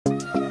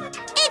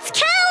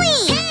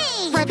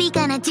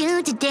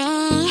do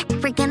today?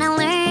 We're gonna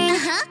learn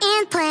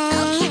and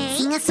play,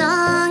 sing a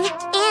song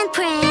and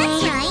pray.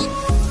 That's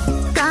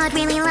right. God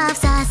really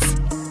loves us.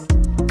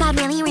 God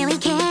really, really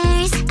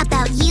cares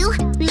about you,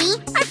 me,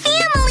 our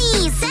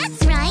families.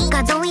 That's right.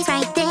 God's always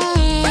right there.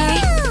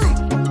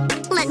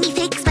 Ooh. Let me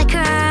fix my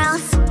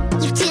curls.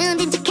 You've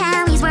tuned into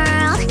Callie's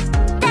world.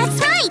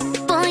 That's right,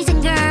 boys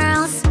and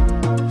girls.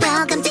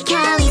 Welcome to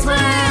Callie's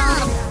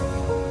world.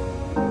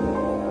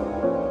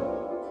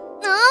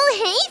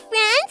 Oh, hey,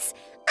 friends.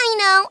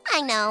 I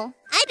know.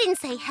 I didn't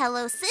say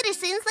hello,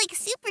 citizens, like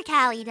Super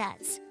Callie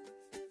does.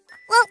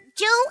 Well,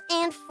 Joe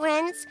and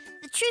friends,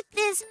 the truth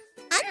is,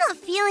 I'm not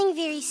feeling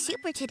very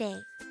super today.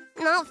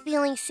 Not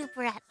feeling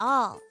super at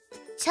all.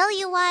 Tell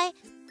you why?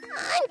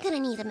 I'm gonna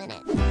need a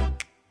minute.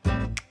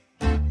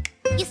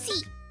 You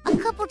see, a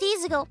couple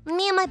days ago,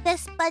 me and my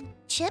best bud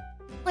Chip,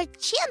 or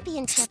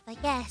Champion Chip, I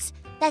guess.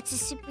 That's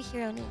his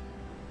superhero name.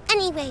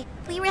 Anyway,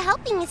 we were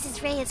helping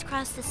Mrs. Reyes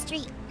cross the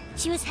street.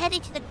 She was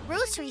headed to the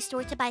grocery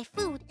store to buy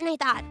food, and I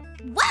thought,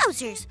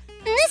 wowzers!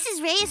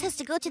 Mrs. Reyes has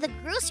to go to the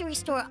grocery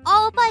store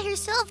all by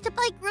herself to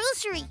buy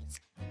groceries.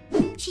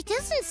 She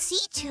doesn't see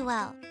too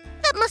well.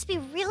 That must be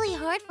really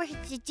hard for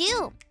her to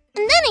do.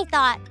 And then I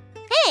thought,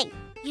 hey,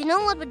 you know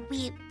what would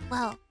be,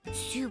 well,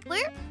 super?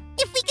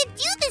 If we could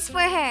do this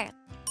for her.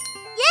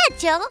 Yeah,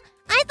 Joe,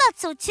 I thought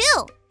so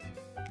too.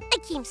 I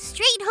came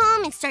straight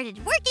home and started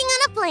working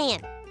on a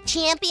plan.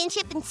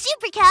 Championship and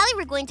Super Callie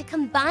were going to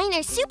combine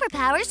our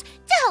superpowers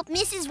to help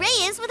Mrs.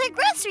 Reyes with her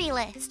grocery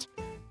list.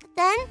 But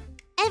then,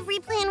 every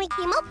plan we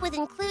came up with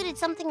included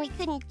something we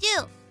couldn't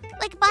do,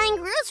 like buying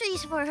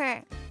groceries for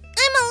her.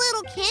 I'm a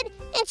little kid,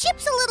 and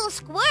Chip's a little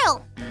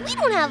squirrel. We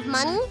don't have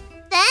money.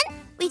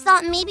 Then, we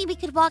thought maybe we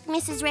could walk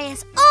Mrs.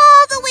 Reyes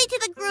all the way to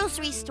the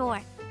grocery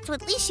store, so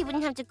at least she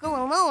wouldn't have to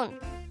go alone.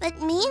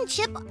 But me and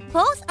Chip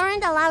both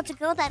aren't allowed to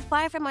go that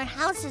far from our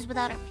houses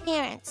without our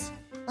parents.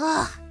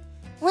 Ugh.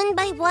 One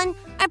by one,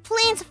 our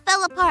plans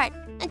fell apart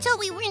until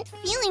we weren't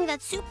feeling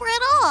that super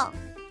at all.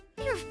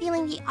 We were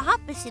feeling the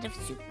opposite of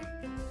super.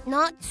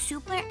 Not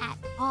super at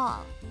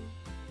all.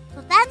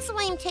 So that's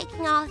why I'm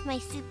taking off my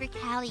Super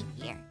Callie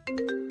gear.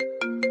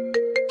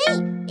 Hey,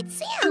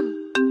 it's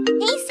Sam.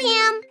 Hey,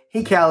 Sam.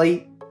 Hey,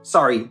 Callie.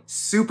 Sorry,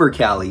 Super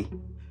Callie.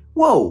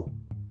 Whoa.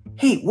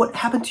 Hey, what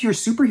happened to your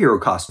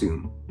superhero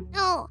costume?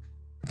 Oh,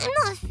 I'm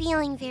not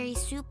feeling very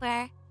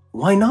super.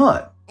 Why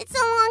not? It's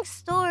a long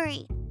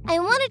story. I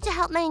wanted to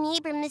help my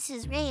neighbor,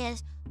 Mrs.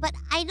 Reyes, but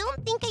I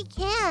don't think I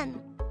can.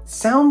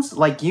 Sounds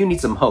like you need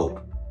some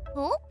hope.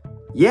 Hope?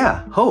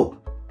 Yeah, hope.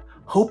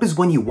 Hope is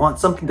when you want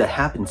something to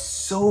happen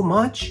so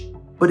much,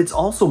 but it's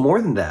also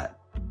more than that.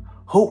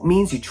 Hope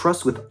means you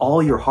trust with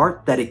all your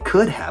heart that it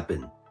could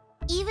happen.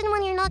 Even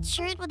when you're not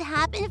sure it would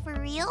happen for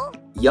real?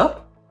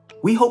 Yup.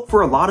 We hope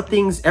for a lot of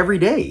things every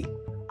day.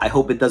 I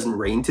hope it doesn't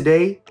rain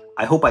today.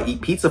 I hope I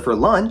eat pizza for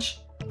lunch.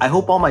 I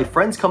hope all my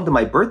friends come to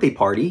my birthday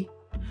party.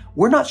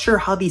 We're not sure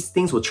how these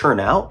things will turn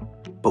out,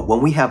 but when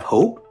we have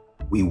hope,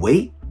 we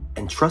wait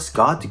and trust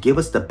God to give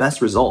us the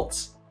best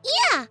results.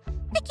 Yeah,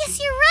 I guess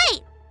you're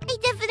right. I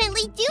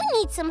definitely do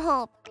need some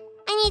hope.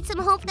 I need some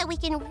hope that we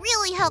can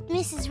really help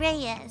Mrs.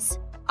 Reyes.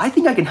 I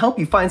think I can help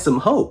you find some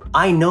hope.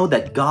 I know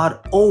that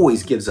God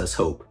always gives us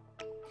hope.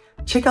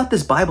 Check out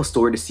this Bible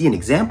story to see an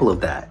example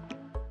of that.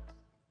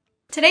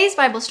 Today's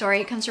Bible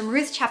story comes from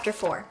Ruth chapter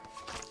 4.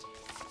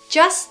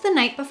 Just the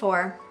night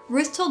before,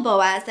 Ruth told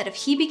Boaz that if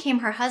he became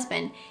her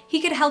husband, he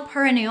could help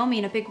her and Naomi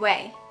in a big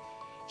way.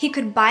 He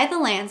could buy the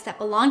lands that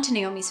belonged to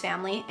Naomi's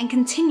family and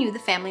continue the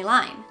family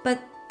line.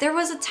 But there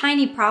was a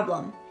tiny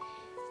problem.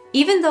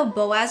 Even though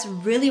Boaz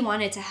really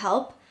wanted to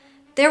help,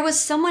 there was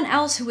someone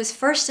else who was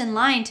first in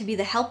line to be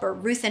the helper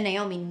Ruth and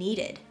Naomi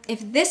needed.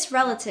 If this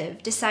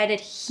relative decided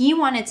he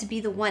wanted to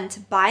be the one to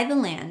buy the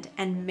land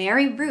and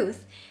marry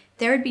Ruth,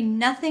 there would be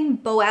nothing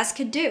Boaz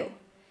could do.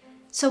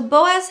 So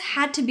Boaz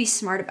had to be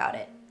smart about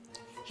it.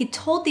 He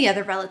told the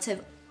other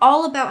relative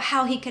all about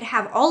how he could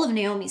have all of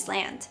Naomi's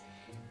land.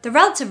 The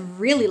relative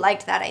really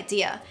liked that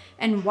idea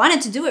and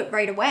wanted to do it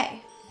right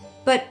away.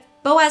 But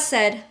Boaz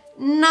said,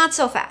 not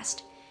so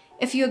fast.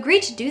 If you agree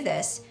to do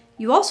this,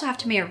 you also have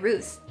to marry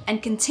Ruth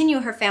and continue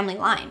her family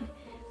line.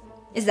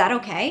 Is that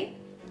okay?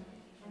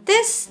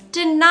 This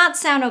did not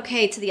sound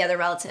okay to the other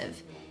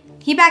relative.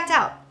 He backed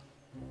out.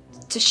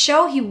 To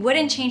show he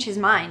wouldn't change his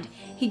mind,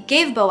 he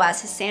gave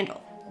Boaz his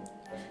sandal.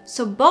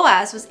 So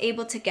Boaz was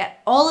able to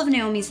get all of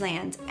Naomi's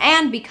land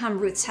and become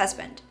Ruth's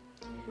husband.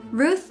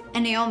 Ruth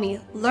and Naomi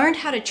learned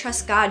how to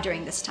trust God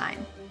during this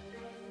time.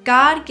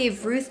 God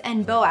gave Ruth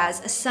and Boaz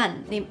a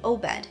son named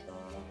Obed.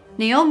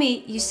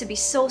 Naomi used to be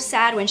so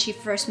sad when she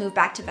first moved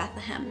back to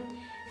Bethlehem,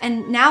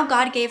 and now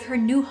God gave her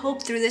new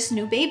hope through this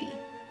new baby.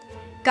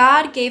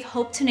 God gave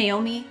hope to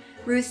Naomi,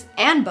 Ruth,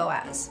 and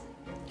Boaz.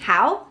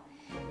 How?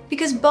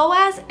 Because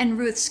Boaz and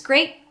Ruth's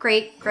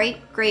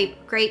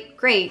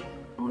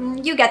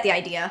you get the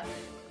idea,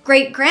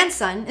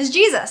 great-grandson is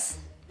Jesus.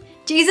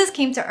 Jesus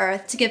came to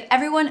earth to give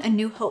everyone a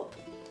new hope.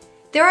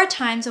 There are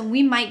times when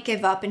we might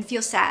give up and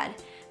feel sad,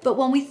 but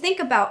when we think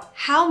about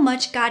how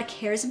much God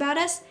cares about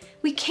us,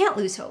 we can't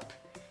lose hope.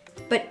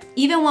 But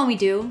even when we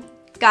do,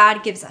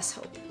 God gives us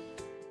hope.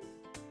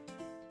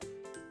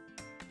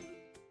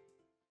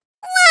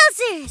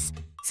 Wowzers!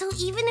 So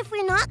even if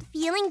we're not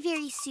feeling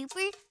very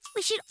super,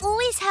 we should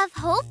always have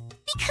hope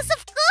because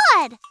of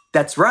God.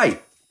 That's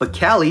right. But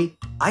Callie,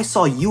 I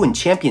saw you and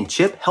Champion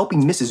Chip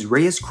helping Mrs.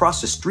 Reyes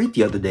cross the street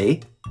the other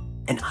day,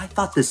 and I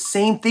thought the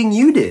same thing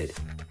you did.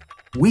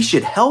 We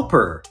should help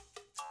her.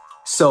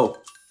 So,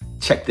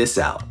 check this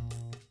out.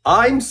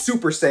 I'm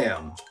Super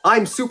Sam.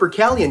 I'm Super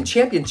Callie and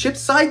Champion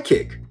Chip's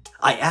sidekick.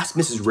 I asked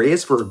Mrs.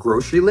 Reyes for a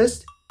grocery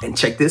list, and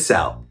check this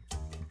out.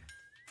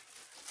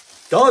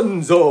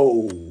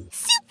 Dunzo!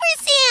 Super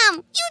Sam,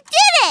 you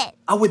did it!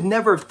 I would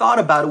never have thought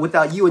about it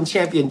without you and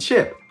Champion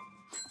Chip.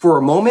 For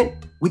a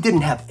moment, we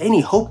didn't have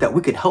any hope that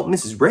we could help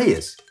Mrs.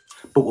 Reyes.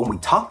 But when we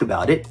talked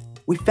about it,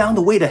 we found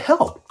a way to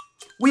help.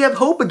 We have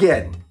hope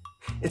again.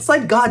 It's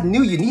like God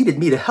knew you needed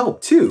me to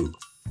help too.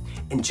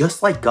 And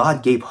just like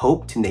God gave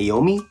hope to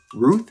Naomi,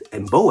 Ruth,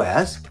 and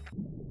Boaz,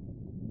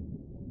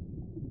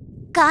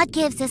 God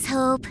gives us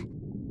hope.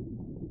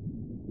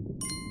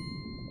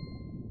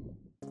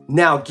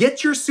 now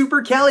get your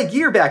Super Callie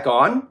gear back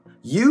on.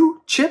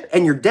 You, Chip,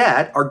 and your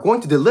dad are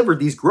going to deliver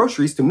these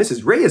groceries to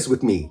Mrs. Reyes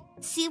with me.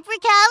 Super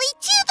Callie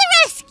to the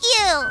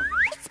rescue!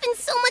 It's been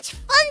so much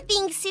fun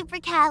being Super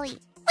Callie.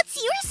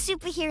 What's your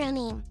superhero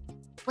name?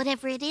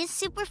 Whatever it is,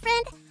 Super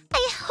Friend,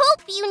 I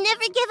hope you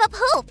never give up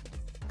hope.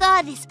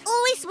 God is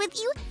always with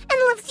you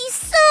and loves you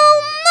so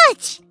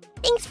much.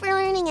 Thanks for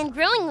learning and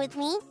growing with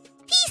me.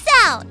 Peace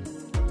out!